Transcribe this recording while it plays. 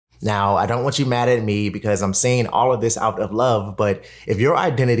Now, I don't want you mad at me because I'm saying all of this out of love, but if your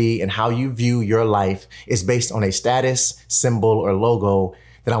identity and how you view your life is based on a status, symbol, or logo,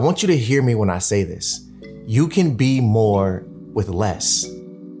 then I want you to hear me when I say this. You can be more with less.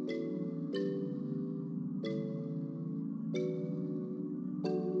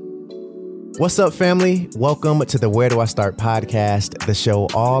 What's up, family? Welcome to the Where Do I Start podcast, the show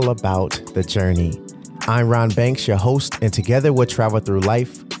all about the journey. I'm Ron Banks, your host, and together we'll travel through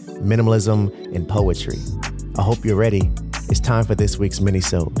life, minimalism, and poetry. I hope you're ready. It's time for this week's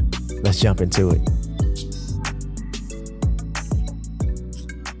mini-sode. Let's jump into it.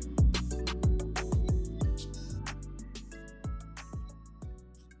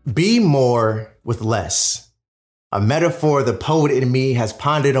 Be more with less. A metaphor the poet in me has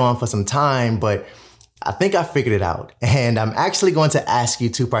pondered on for some time, but I think I figured it out. And I'm actually going to ask you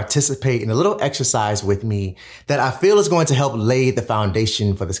to participate in a little exercise with me that I feel is going to help lay the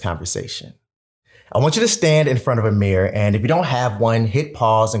foundation for this conversation. I want you to stand in front of a mirror, and if you don't have one, hit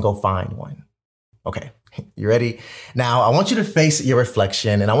pause and go find one. Okay, you ready? Now, I want you to face your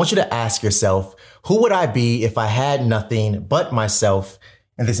reflection, and I want you to ask yourself, who would I be if I had nothing but myself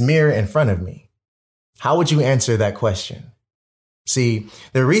and this mirror in front of me? How would you answer that question? See,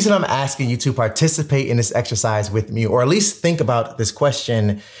 the reason I'm asking you to participate in this exercise with me, or at least think about this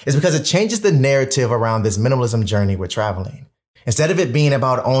question, is because it changes the narrative around this minimalism journey we're traveling. Instead of it being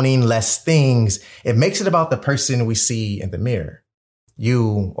about owning less things, it makes it about the person we see in the mirror,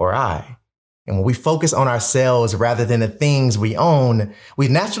 you or I. And when we focus on ourselves rather than the things we own, we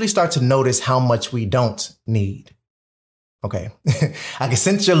naturally start to notice how much we don't need. Okay, I can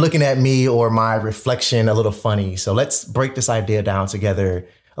sense you're looking at me or my reflection a little funny, so let's break this idea down together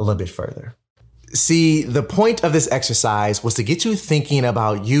a little bit further. See, the point of this exercise was to get you thinking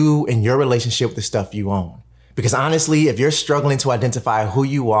about you and your relationship with the stuff you own. Because honestly, if you're struggling to identify who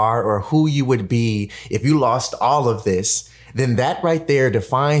you are or who you would be if you lost all of this, then that right there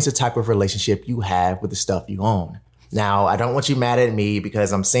defines the type of relationship you have with the stuff you own. Now, I don't want you mad at me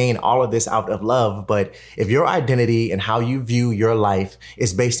because I'm saying all of this out of love, but if your identity and how you view your life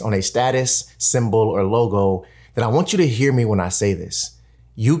is based on a status, symbol, or logo, then I want you to hear me when I say this.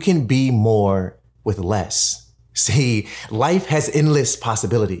 You can be more with less. See, life has endless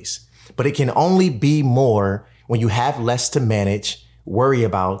possibilities, but it can only be more when you have less to manage, worry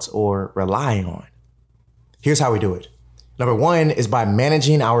about, or rely on. Here's how we do it. Number one is by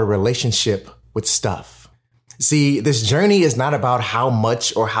managing our relationship with stuff. See, this journey is not about how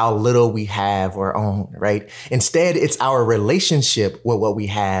much or how little we have or own, right? Instead, it's our relationship with what we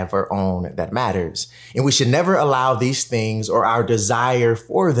have or own that matters. And we should never allow these things or our desire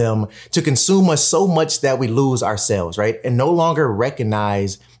for them to consume us so much that we lose ourselves, right? And no longer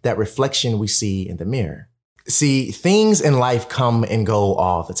recognize that reflection we see in the mirror. See, things in life come and go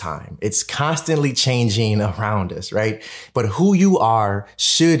all the time. It's constantly changing around us, right? But who you are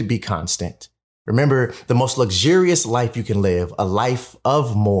should be constant. Remember, the most luxurious life you can live, a life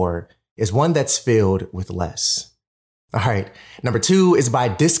of more, is one that's filled with less. All right. Number two is by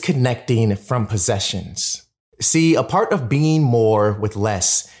disconnecting from possessions. See, a part of being more with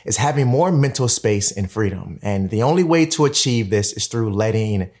less is having more mental space and freedom. And the only way to achieve this is through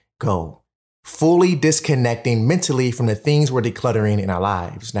letting go, fully disconnecting mentally from the things we're decluttering in our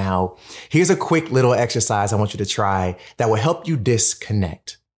lives. Now, here's a quick little exercise I want you to try that will help you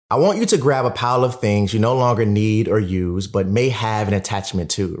disconnect. I want you to grab a pile of things you no longer need or use, but may have an attachment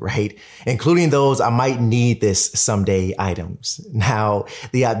to, right? Including those I might need this someday items. Now,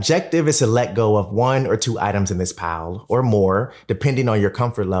 the objective is to let go of one or two items in this pile or more, depending on your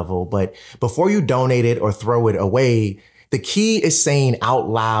comfort level. But before you donate it or throw it away, the key is saying out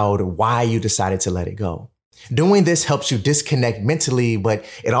loud why you decided to let it go. Doing this helps you disconnect mentally, but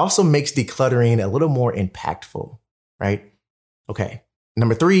it also makes decluttering a little more impactful, right? Okay.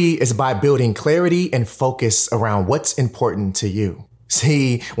 Number three is by building clarity and focus around what's important to you.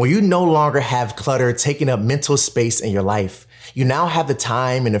 See, when you no longer have clutter taking up mental space in your life, you now have the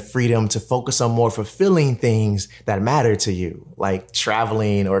time and the freedom to focus on more fulfilling things that matter to you, like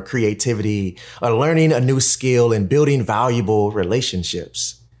traveling or creativity or learning a new skill and building valuable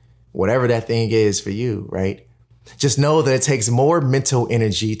relationships. Whatever that thing is for you, right? Just know that it takes more mental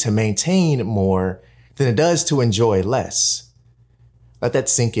energy to maintain more than it does to enjoy less. Let that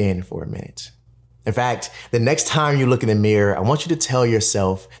sink in for a minute. In fact, the next time you look in the mirror, I want you to tell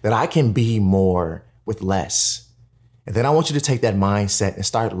yourself that I can be more with less. And then I want you to take that mindset and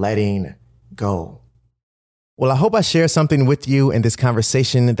start letting go. Well, I hope I share something with you in this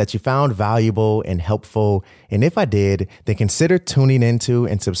conversation that you found valuable and helpful. And if I did, then consider tuning into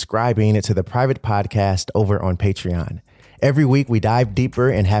and subscribing to the private podcast over on Patreon. Every week, we dive deeper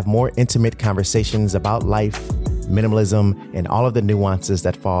and have more intimate conversations about life, minimalism, and all of the nuances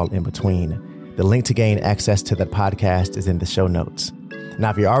that fall in between. The link to gain access to that podcast is in the show notes. Now,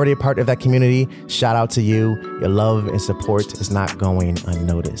 if you're already a part of that community, shout out to you. Your love and support is not going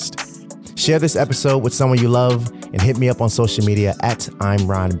unnoticed. Share this episode with someone you love and hit me up on social media at I'm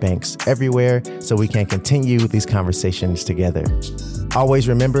Ron Banks everywhere so we can continue these conversations together. Always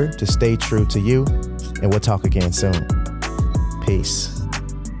remember to stay true to you, and we'll talk again soon. Peace.